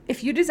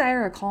If you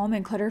desire a calm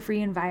and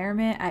clutter-free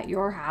environment at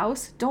your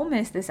house, don't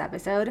miss this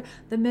episode.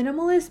 The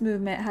minimalist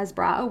movement has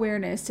brought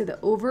awareness to the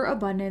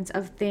overabundance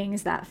of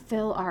things that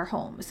fill our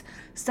homes.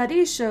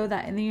 Studies show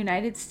that in the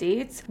United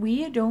States,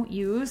 we don't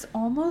use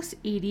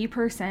almost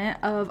 80%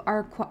 of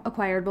our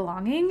acquired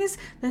belongings.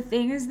 The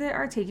things that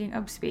are taking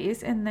up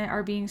space and that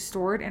are being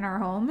stored in our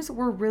homes,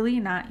 we're really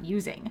not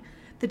using.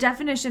 The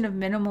definition of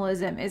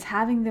minimalism is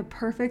having the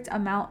perfect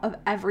amount of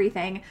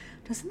everything.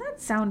 Doesn't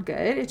that sound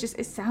good?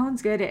 It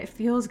sounds good. It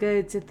feels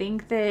good to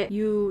think that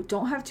you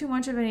don't have too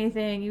much of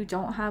anything. You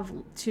don't have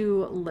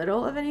too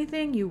little of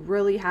anything. You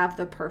really have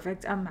the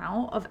perfect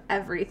amount of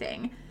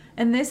everything.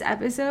 In this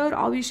episode,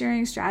 I'll be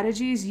sharing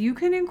strategies you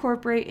can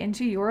incorporate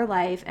into your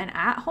life and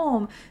at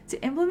home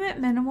to implement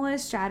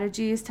minimalist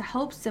strategies to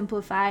help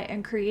simplify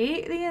and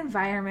create the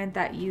environment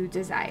that you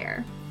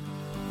desire.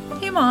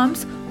 Hey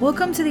moms,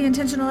 welcome to the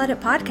Intentional Edit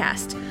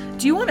podcast.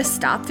 Do you want to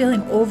stop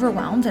feeling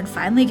overwhelmed and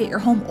finally get your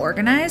home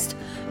organized?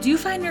 Do you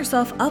find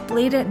yourself up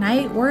late at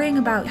night worrying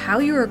about how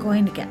you are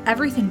going to get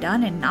everything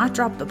done and not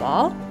drop the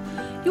ball?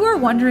 You are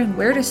wondering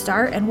where to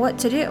start and what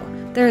to do.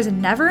 There is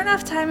never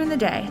enough time in the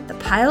day. The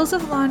piles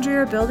of laundry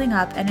are building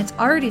up and it's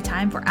already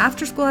time for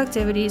after-school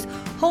activities,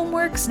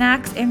 homework,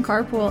 snacks, and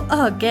carpool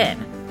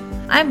again.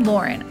 I'm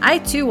Lauren. I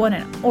too want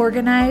an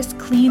organized,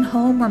 clean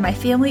home where my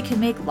family can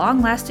make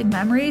long-lasting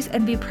memories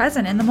and be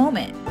present in the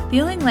moment.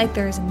 Feeling like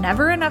there is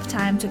never enough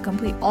time to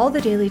complete all the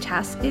daily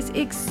tasks is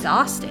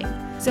exhausting.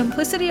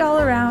 Simplicity all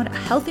around, a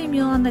healthy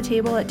meal on the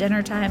table at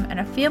dinner time, and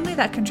a family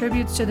that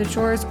contributes to the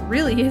chores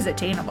really is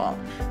attainable.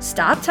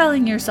 Stop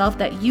telling yourself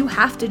that you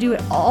have to do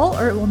it all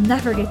or it will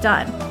never get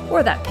done,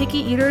 or that picky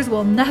eaters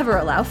will never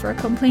allow for a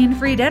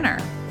complaint-free dinner.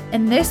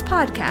 In this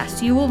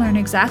podcast, you will learn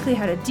exactly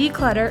how to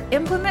declutter,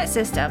 implement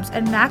systems,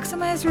 and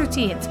maximize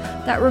routines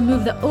that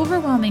remove the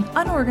overwhelming,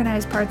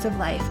 unorganized parts of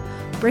life,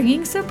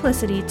 bringing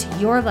simplicity to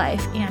your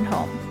life and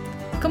home.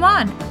 Come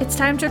on, it's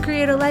time to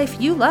create a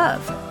life you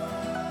love.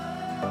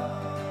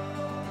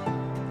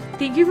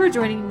 Thank you for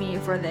joining me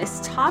for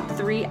this top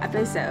 3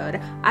 episode.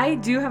 I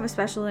do have a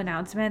special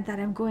announcement that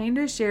I'm going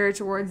to share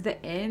towards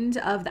the end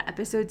of the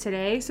episode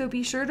today, so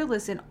be sure to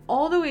listen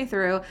all the way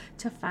through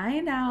to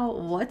find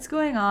out what's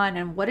going on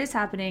and what is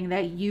happening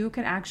that you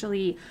can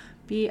actually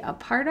be a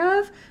part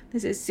of.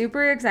 This is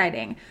super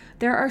exciting.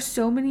 There are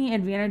so many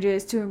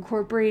advantages to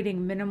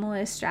incorporating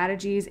minimalist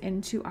strategies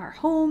into our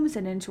homes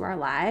and into our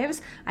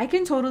lives. I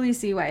can totally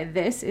see why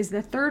this is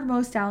the 3rd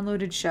most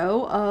downloaded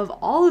show of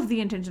all of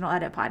the Intentional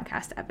Edit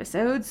podcast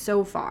episodes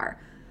so far.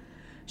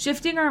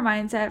 Shifting our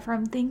mindset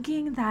from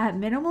thinking that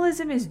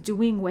minimalism is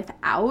doing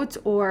without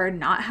or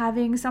not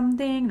having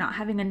something, not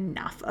having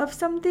enough of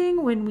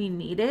something when we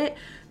need it,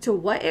 to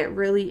what it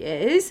really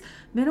is.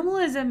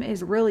 Minimalism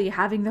is really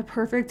having the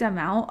perfect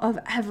amount of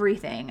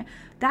everything.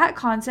 That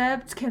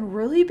concept can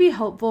really be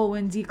helpful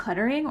when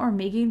decluttering or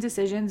making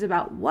decisions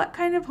about what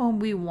kind of home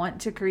we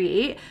want to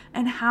create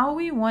and how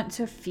we want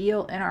to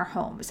feel in our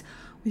homes.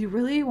 We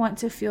really want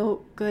to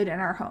feel good in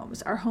our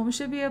homes. Our home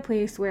should be a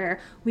place where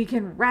we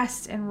can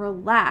rest and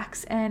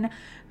relax and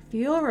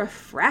feel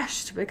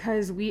refreshed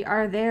because we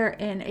are there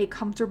in a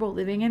comfortable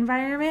living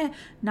environment,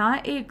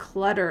 not a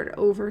cluttered,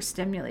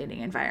 overstimulating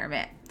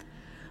environment.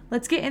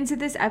 Let's get into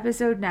this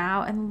episode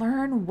now and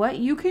learn what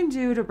you can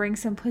do to bring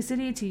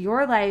simplicity to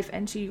your life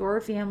and to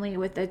your family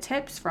with the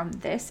tips from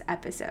this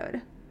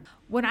episode.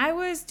 When I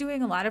was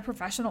doing a lot of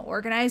professional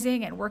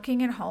organizing and working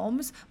in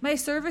homes, my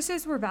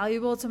services were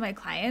valuable to my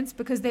clients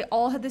because they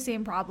all had the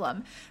same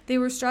problem. They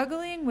were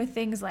struggling with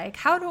things like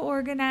how to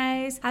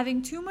organize,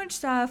 having too much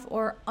stuff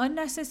or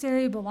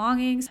unnecessary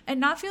belongings,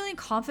 and not feeling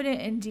confident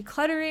in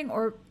decluttering,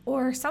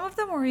 or some of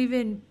them were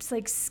even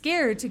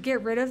scared to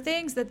get rid of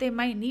things that they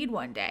might need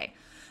one day.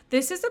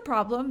 This is a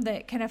problem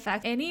that can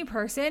affect any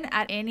person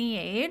at any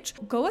age.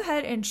 Go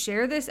ahead and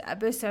share this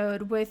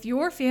episode with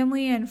your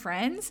family and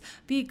friends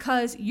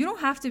because you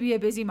don't have to be a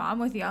busy mom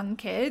with young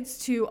kids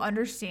to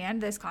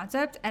understand this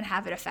concept and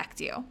have it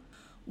affect you.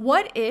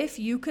 What if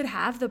you could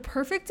have the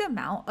perfect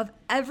amount of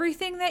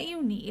everything that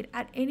you need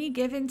at any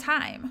given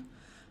time?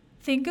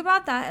 Think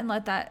about that and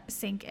let that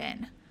sink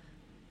in.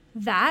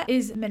 That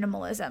is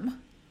minimalism.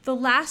 The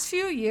last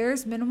few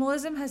years,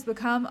 minimalism has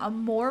become a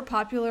more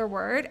popular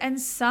word, and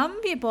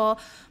some people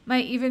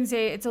might even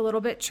say it's a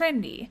little bit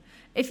trendy.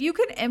 If you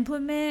can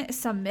implement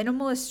some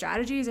minimalist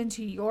strategies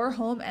into your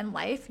home and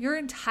life, your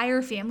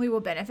entire family will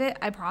benefit,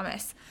 I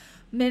promise.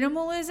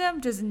 Minimalism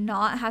does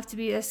not have to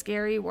be a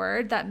scary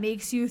word that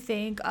makes you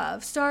think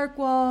of stark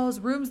walls,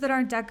 rooms that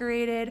aren't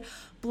decorated,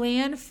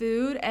 bland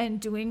food, and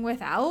doing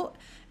without.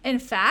 In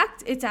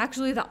fact, it's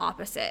actually the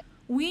opposite.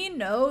 We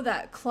know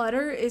that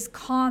clutter is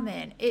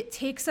common. It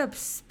takes up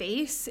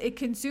space, it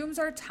consumes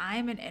our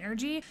time and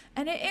energy,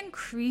 and it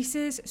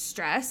increases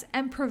stress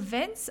and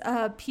prevents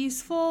a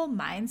peaceful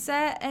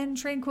mindset and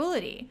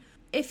tranquility.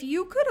 If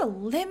you could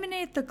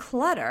eliminate the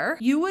clutter,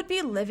 you would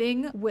be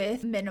living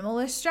with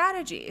minimalist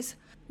strategies.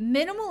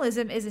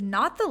 Minimalism is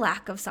not the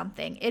lack of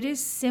something. It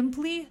is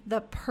simply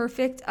the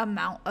perfect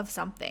amount of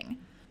something.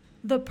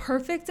 the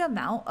perfect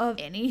amount of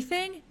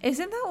anything?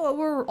 Isn't that what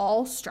we're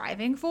all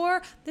striving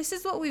for? This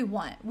is what we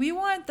want. We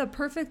want the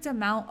perfect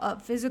amount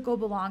of physical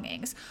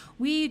belongings.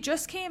 We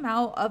just came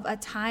out of a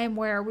time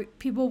where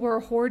people were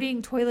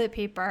hoarding toilet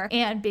paper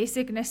and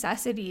basic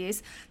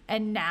necessities,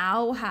 and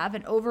now have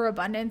an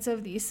overabundance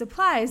of these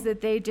supplies that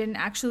they didn't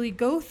actually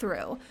go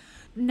through.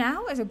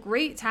 Now is a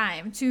great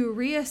time to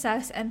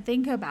reassess and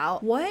think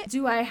about, what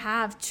do I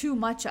have too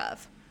much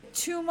of?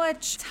 Too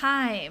much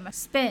time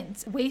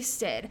spent,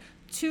 wasted.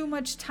 Too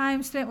much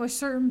time spent with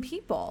certain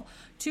people,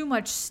 too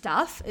much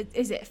stuff.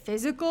 Is it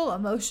physical,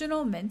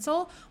 emotional,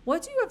 mental?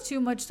 What do you have too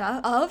much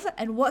stuff of,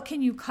 and what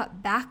can you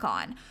cut back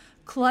on?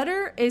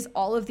 Clutter is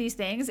all of these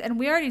things, and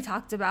we already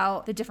talked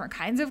about the different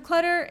kinds of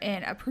clutter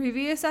in a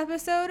previous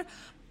episode.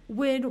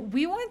 When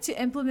we want to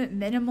implement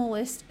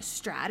minimalist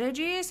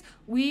strategies,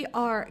 we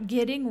are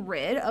getting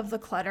rid of the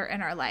clutter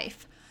in our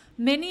life.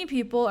 Many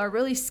people are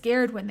really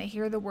scared when they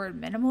hear the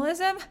word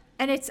minimalism,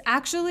 and it's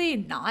actually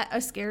not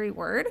a scary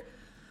word.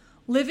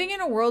 Living in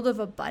a world of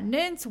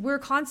abundance, we're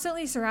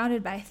constantly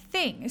surrounded by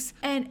things,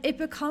 and it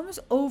becomes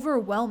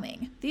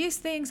overwhelming. These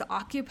things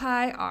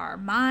occupy our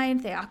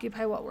mind, they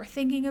occupy what we're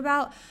thinking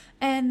about,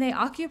 and they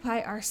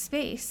occupy our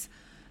space.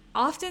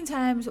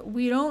 Oftentimes,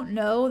 we don't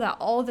know that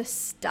all the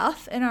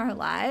stuff in our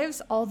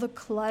lives, all the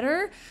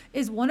clutter,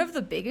 is one of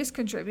the biggest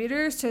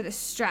contributors to the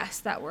stress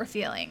that we're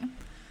feeling.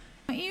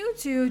 I want you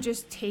to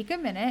just take a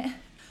minute,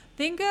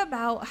 think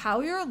about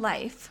how your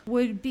life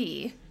would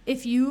be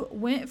if you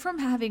went from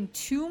having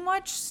too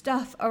much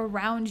stuff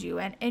around you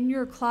and in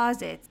your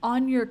closets,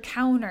 on your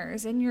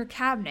counters, in your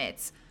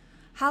cabinets.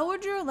 How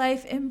would your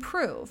life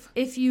improve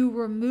if you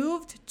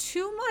removed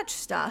too much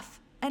stuff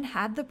and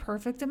had the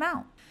perfect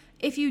amount?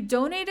 If you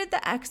donated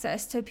the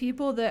excess to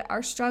people that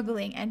are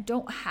struggling and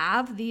don't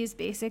have these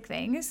basic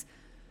things,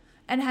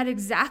 and had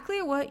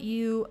exactly what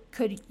you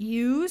could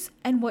use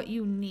and what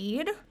you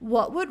need,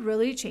 what would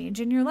really change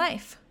in your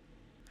life?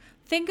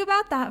 Think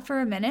about that for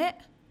a minute.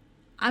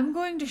 I'm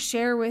going to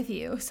share with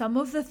you some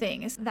of the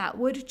things that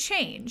would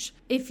change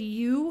if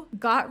you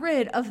got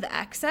rid of the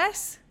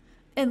excess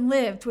and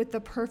lived with the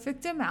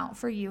perfect amount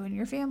for you and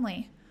your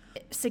family.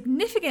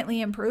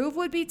 Significantly improve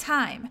would be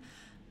time.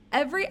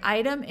 Every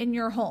item in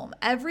your home,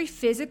 every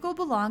physical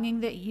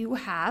belonging that you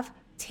have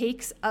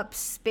takes up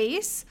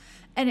space,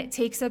 and it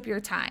takes up your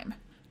time.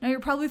 Now you're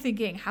probably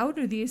thinking, how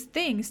do these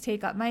things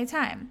take up my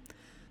time?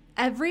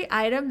 Every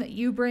item that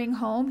you bring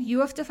home, you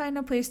have to find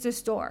a place to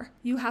store.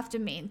 You have to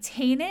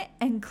maintain it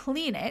and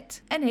clean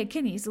it, and it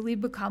can easily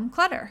become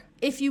clutter.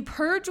 If you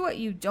purge what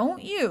you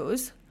don't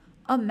use,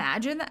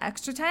 imagine the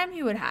extra time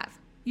you would have.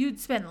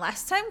 You'd spend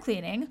less time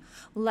cleaning,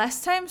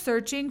 less time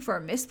searching for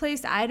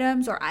misplaced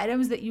items or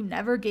items that you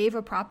never gave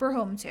a proper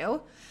home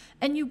to,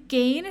 and you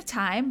gain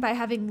time by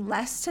having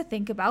less to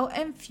think about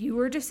and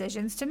fewer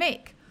decisions to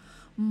make.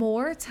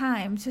 More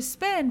time to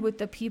spend with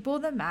the people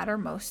that matter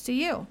most to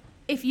you.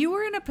 If you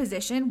were in a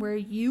position where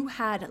you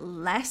had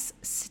less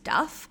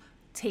stuff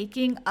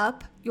taking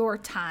up your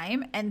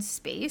time and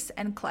space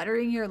and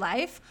cluttering your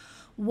life,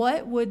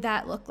 what would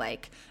that look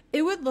like?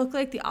 It would look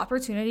like the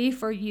opportunity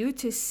for you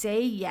to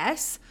say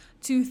yes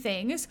to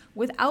things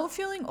without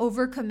feeling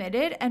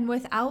overcommitted and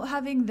without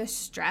having the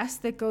stress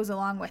that goes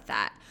along with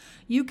that.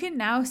 You can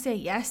now say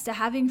yes to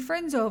having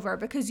friends over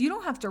because you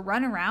don't have to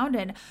run around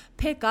and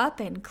pick up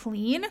and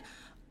clean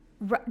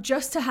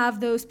just to have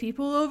those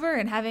people over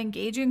and have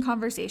engaging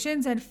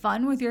conversations and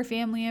fun with your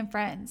family and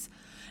friends.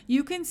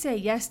 You can say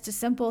yes to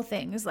simple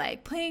things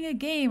like playing a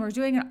game or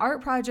doing an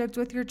art project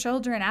with your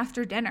children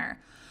after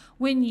dinner.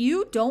 When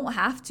you don't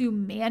have to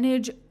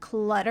manage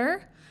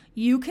clutter,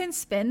 you can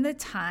spend the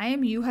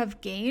time you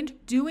have gained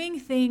doing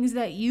things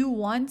that you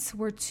once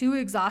were too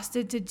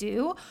exhausted to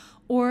do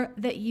or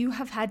that you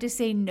have had to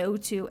say no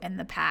to in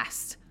the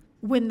past.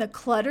 When the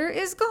clutter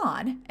is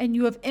gone and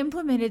you have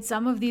implemented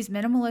some of these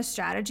minimalist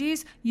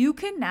strategies, you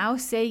can now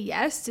say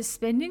yes to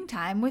spending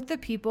time with the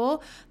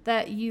people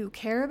that you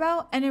care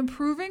about and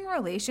improving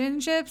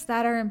relationships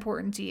that are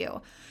important to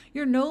you.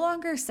 You're no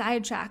longer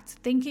sidetracked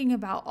thinking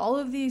about all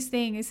of these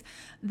things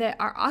that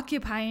are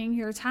occupying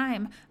your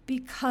time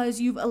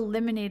because you've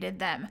eliminated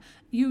them.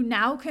 You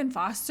now can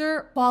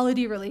foster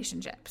quality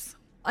relationships.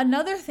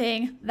 Another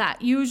thing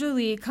that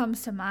usually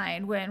comes to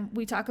mind when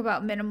we talk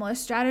about minimalist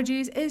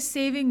strategies is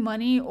saving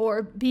money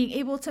or being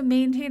able to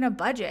maintain a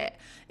budget.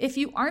 If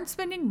you aren't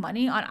spending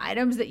money on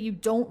items that you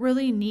don't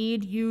really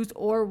need, use,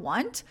 or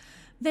want,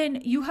 then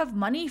you have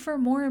money for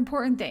more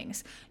important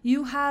things.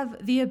 You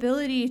have the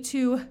ability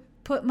to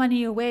put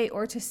money away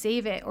or to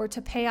save it or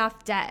to pay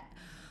off debt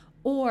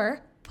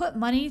or put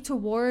money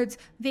towards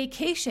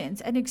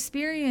vacations and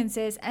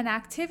experiences and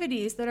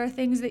activities that are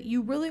things that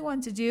you really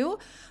want to do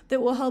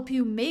that will help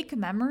you make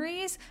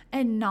memories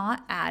and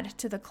not add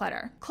to the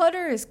clutter.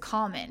 Clutter is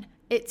common.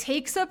 It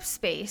takes up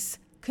space,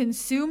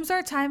 consumes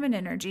our time and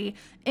energy,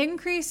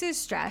 increases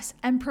stress,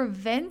 and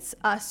prevents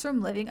us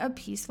from living a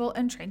peaceful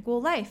and tranquil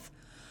life.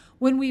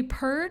 When we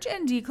purge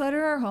and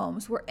declutter our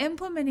homes, we're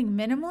implementing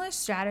minimalist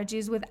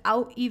strategies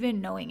without even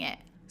knowing it.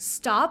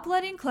 Stop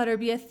letting clutter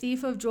be a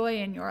thief of joy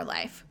in your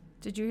life.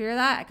 Did you hear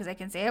that? Because I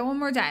can say it one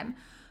more time.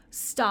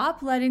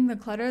 Stop letting the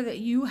clutter that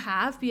you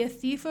have be a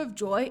thief of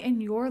joy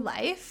in your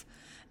life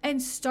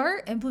and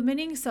start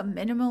implementing some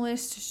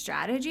minimalist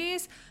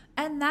strategies.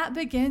 And that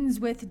begins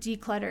with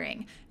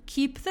decluttering.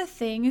 Keep the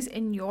things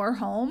in your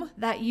home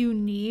that you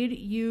need,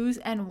 use,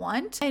 and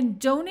want, and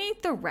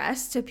donate the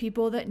rest to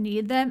people that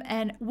need them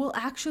and will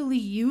actually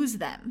use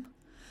them.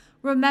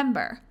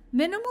 Remember,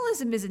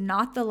 minimalism is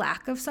not the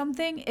lack of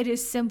something, it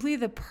is simply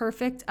the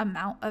perfect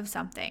amount of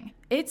something.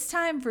 It's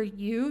time for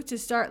you to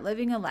start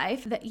living a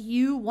life that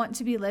you want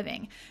to be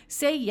living.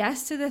 Say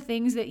yes to the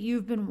things that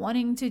you've been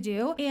wanting to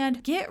do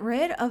and get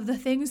rid of the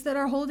things that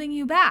are holding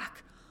you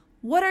back.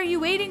 What are you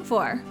waiting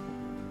for?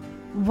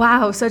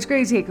 Wow, such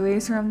great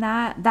takeaways from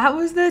that. That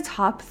was the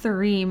top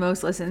 3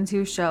 most listened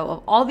to show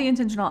of all the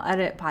Intentional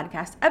Edit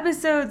podcast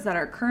episodes that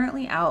are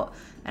currently out.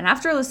 And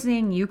after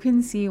listening, you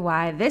can see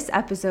why this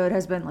episode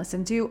has been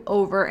listened to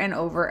over and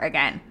over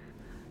again.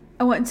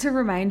 I want to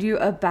remind you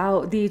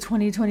about the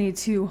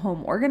 2022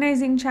 Home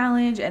Organizing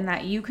Challenge and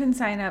that you can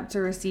sign up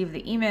to receive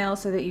the email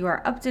so that you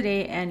are up to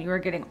date and you are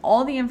getting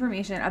all the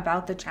information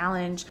about the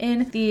challenge.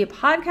 In the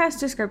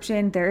podcast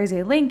description, there is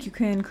a link. You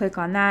can click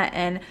on that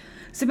and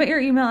submit your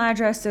email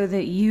address so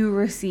that you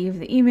receive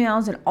the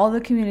emails and all the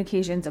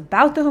communications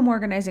about the Home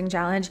Organizing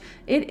Challenge.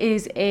 It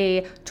is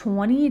a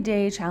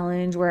 20-day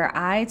challenge where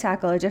I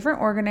tackle a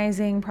different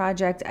organizing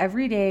project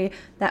every day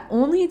that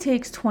only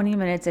takes 20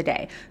 minutes a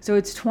day. So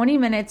it's 20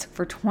 minutes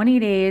for 20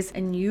 days,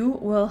 and you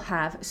will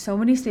have so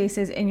many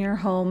spaces in your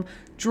home,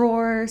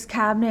 drawers,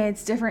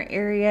 cabinets, different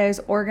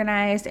areas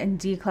organized and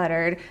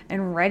decluttered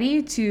and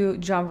ready to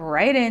jump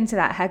right into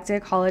that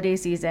hectic holiday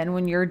season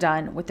when you're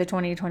done with the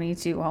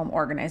 2022 Home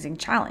Organizing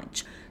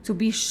Challenge. So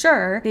be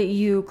sure that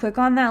you click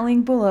on that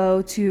link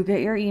below to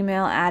get your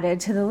email added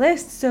to the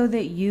list so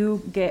that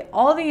you get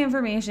all the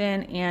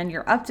information and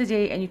you're up to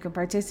date and you can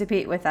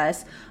participate with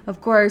us. Of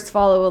course,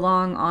 follow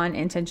along on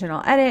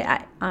Intentional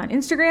Edit on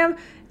Instagram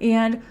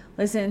and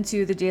listen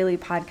to the daily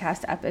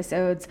podcast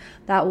episodes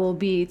that will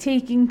be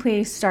taking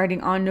place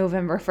starting on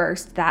November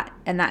 1st.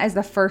 That is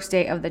the first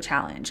day of the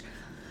challenge.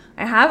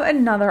 I have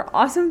another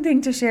awesome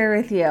thing to share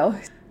with you.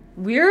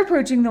 We're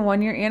approaching the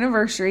 1-year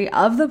anniversary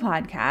of the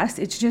podcast.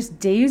 It's just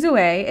days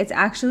away. It's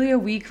actually a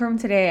week from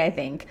today, I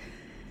think.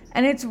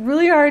 And it's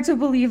really hard to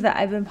believe that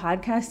I've been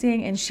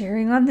podcasting and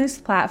sharing on this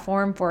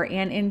platform for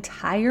an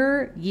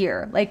entire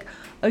year. Like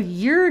a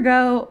year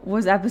ago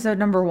was episode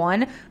number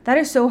 1. That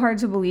is so hard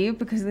to believe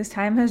because this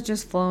time has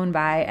just flown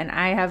by and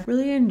I have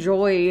really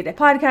enjoyed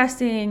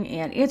podcasting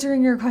and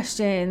answering your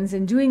questions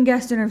and doing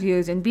guest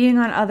interviews and being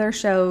on other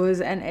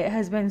shows. And it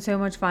has been so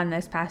much fun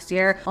this past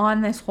year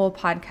on this whole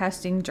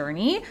podcasting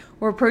journey.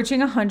 We're approaching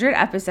 100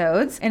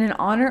 episodes, and in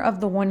honor of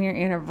the 1-year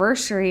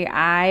anniversary,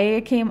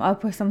 I came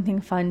up with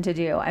something fun to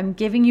do. I'm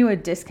giving you a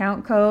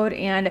discount code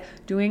and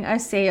doing a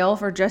sale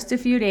for just a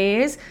few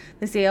days.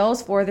 The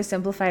sale's for the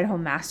Simplified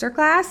Home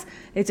Masterclass.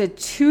 It's a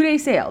 2-day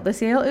sale. The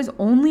sale is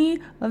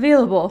only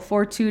available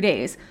for 2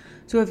 days.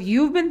 So if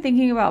you've been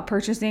thinking about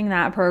purchasing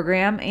that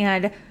program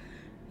and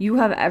you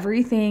have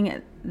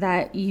everything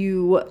that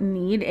you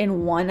need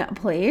in one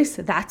place,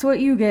 that's what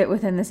you get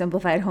within the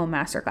Simplified Home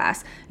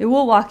Masterclass. It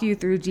will walk you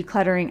through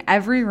decluttering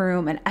every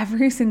room and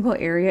every single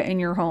area in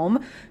your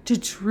home to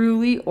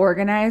truly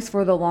organize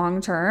for the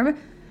long term.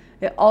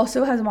 It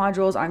also has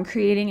modules on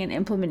creating and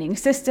implementing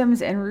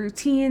systems and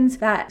routines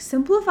that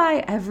simplify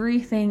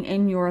everything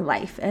in your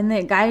life and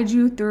that guide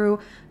you through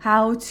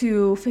how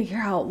to figure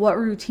out what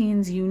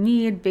routines you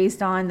need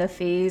based on the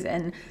phase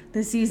and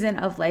the season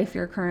of life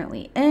you're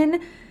currently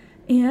in,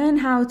 and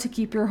how to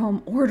keep your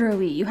home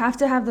orderly. You have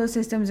to have those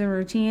systems and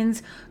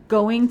routines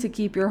going to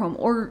keep your home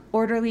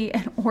orderly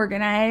and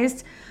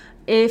organized.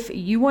 If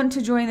you want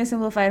to join the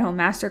Simplified Home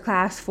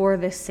Masterclass for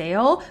this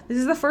sale, this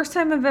is the first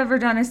time I've ever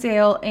done a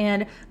sale,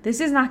 and this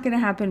is not going to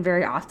happen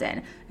very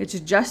often. It's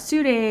just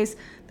 2 days.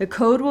 The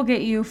code will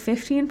get you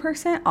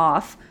 15%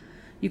 off.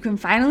 You can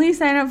finally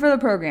sign up for the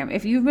program.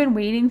 If you've been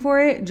waiting for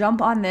it,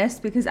 jump on this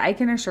because I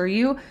can assure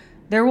you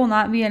there will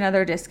not be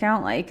another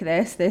discount like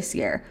this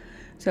year.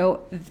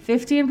 So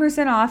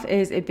 15% off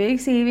is a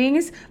big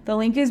savings. The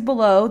link is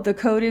below. The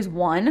code is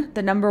 1,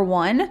 the number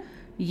 1,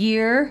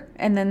 year,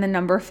 and then the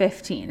number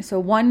 15. So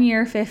 1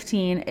 year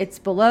 15. It's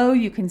below.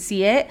 You can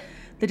see it.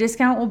 The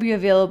discount will be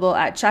available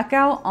at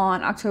checkout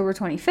on October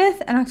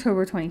 25th and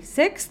October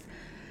 26th.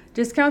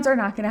 Discounts are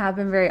not going to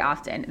happen very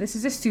often. This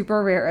is a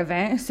super rare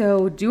event.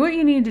 So do what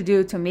you need to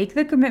do to make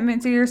the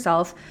commitment to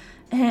yourself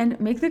and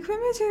make the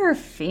commitment to your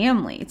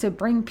family to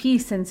bring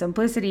peace and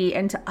simplicity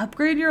and to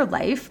upgrade your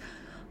life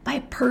by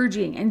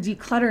purging and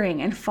decluttering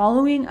and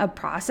following a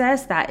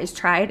process that is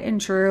tried and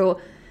true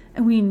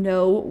and we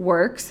know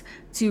works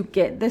to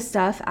get the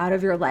stuff out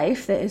of your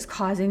life that is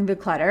causing the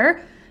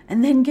clutter,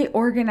 and then get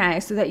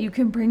organized so that you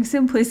can bring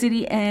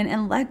simplicity in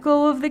and let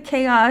go of the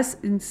chaos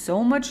and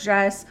so much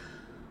stress.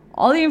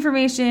 All the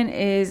information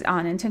is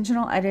on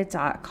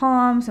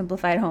intentionaledit.com,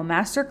 Simplified Home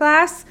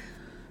Masterclass.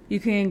 you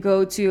can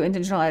go to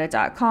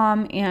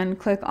intentionaledit.com and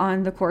click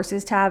on the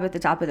courses tab at the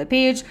top of the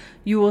page.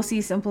 You will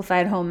see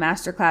Simplified Home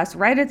Masterclass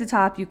right at the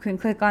top. You can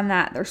click on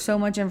that. There's so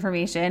much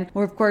information.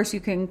 Or of course, you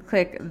can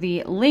click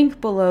the link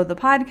below the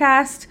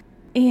podcast.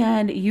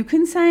 And you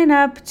can sign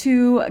up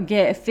to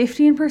get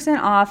 15%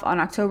 off on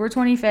October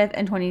 25th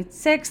and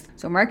 26th.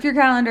 So mark your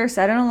calendar,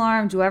 set an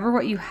alarm, do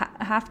what you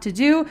have to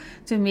do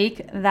to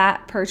make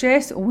that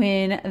purchase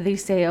when the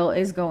sale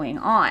is going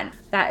on.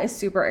 That is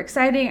super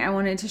exciting. I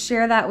wanted to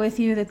share that with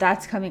you,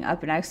 that's coming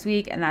up next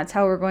week. And that's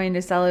how we're going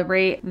to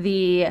celebrate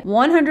the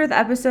 100th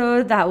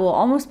episode that will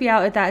almost be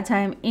out at that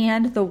time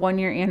and the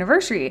 1-year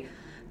anniversary.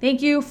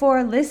 Thank you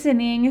for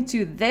listening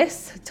to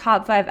this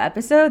top 5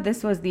 episode.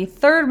 This was the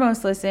 3rd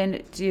most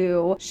listened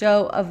to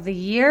show of the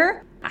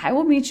year. I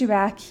will meet you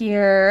back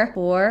here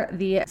for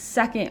the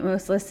 2nd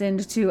most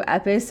listened to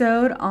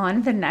episode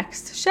on the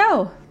next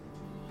show.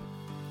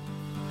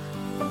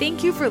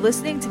 Thank you for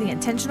listening to the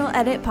Intentional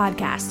Edit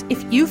podcast.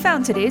 If you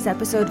found today's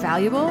episode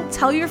valuable,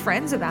 tell your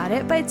friends about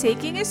it by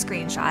taking a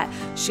screenshot,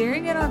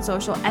 sharing it on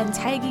social, and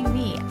tagging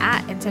me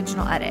at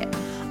Intentional Edit.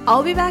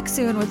 I'll be back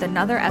soon with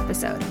another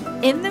episode.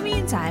 In the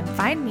meantime,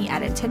 find me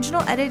at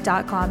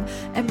intentionaledit.com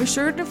and be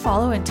sure to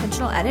follow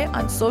Intentional Edit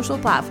on social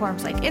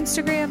platforms like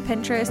Instagram,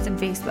 Pinterest, and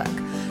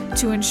Facebook.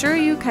 To ensure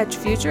you catch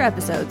future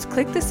episodes,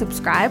 click the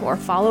subscribe or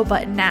follow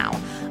button now.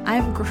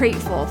 I'm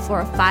grateful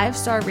for a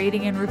 5-star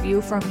rating and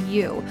review from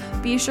you.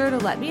 Be sure to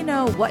let me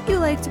know what you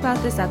liked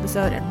about this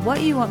episode and what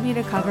you want me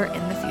to cover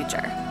in the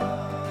future.